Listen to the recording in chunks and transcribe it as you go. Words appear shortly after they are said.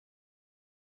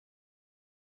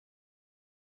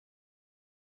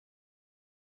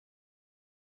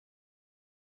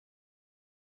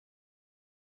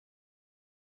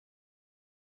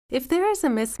If there is a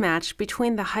mismatch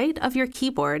between the height of your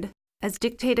keyboard, as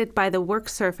dictated by the work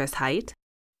surface height,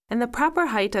 and the proper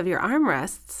height of your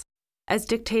armrests, as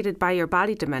dictated by your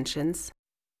body dimensions,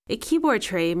 a keyboard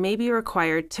tray may be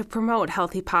required to promote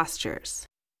healthy postures.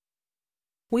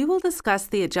 We will discuss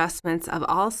the adjustments of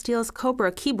Allsteel's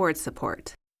Cobra Keyboard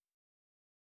Support.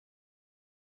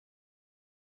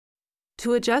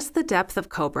 To adjust the depth of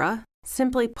Cobra,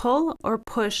 simply pull or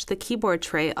push the keyboard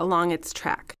tray along its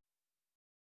track.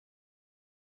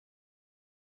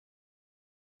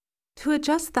 To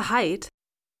adjust the height,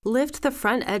 lift the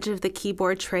front edge of the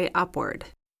keyboard tray upward.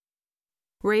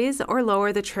 Raise or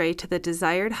lower the tray to the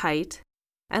desired height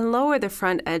and lower the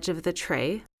front edge of the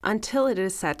tray until it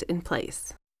is set in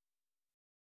place.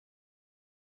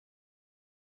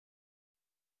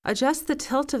 Adjust the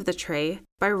tilt of the tray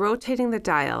by rotating the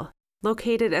dial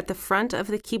located at the front of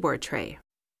the keyboard tray.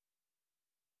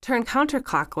 Turn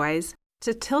counterclockwise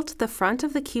to tilt the front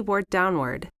of the keyboard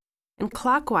downward and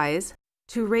clockwise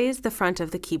to raise the front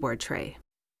of the keyboard tray.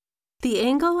 The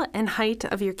angle and height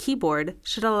of your keyboard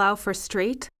should allow for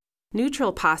straight,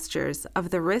 neutral postures of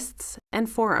the wrists and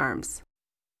forearms.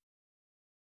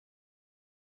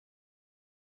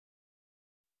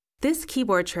 This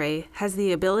keyboard tray has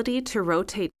the ability to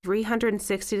rotate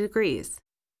 360 degrees.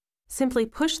 Simply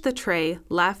push the tray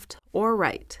left or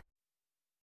right.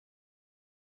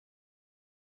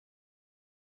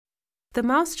 The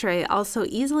mouse tray also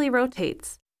easily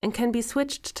rotates and can be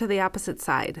switched to the opposite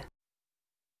side.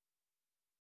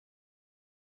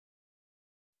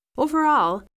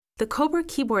 Overall, the Cobra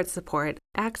Keyboard Support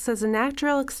acts as a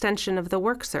natural extension of the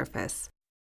work surface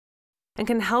and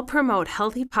can help promote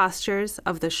healthy postures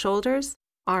of the shoulders,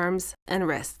 arms, and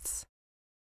wrists.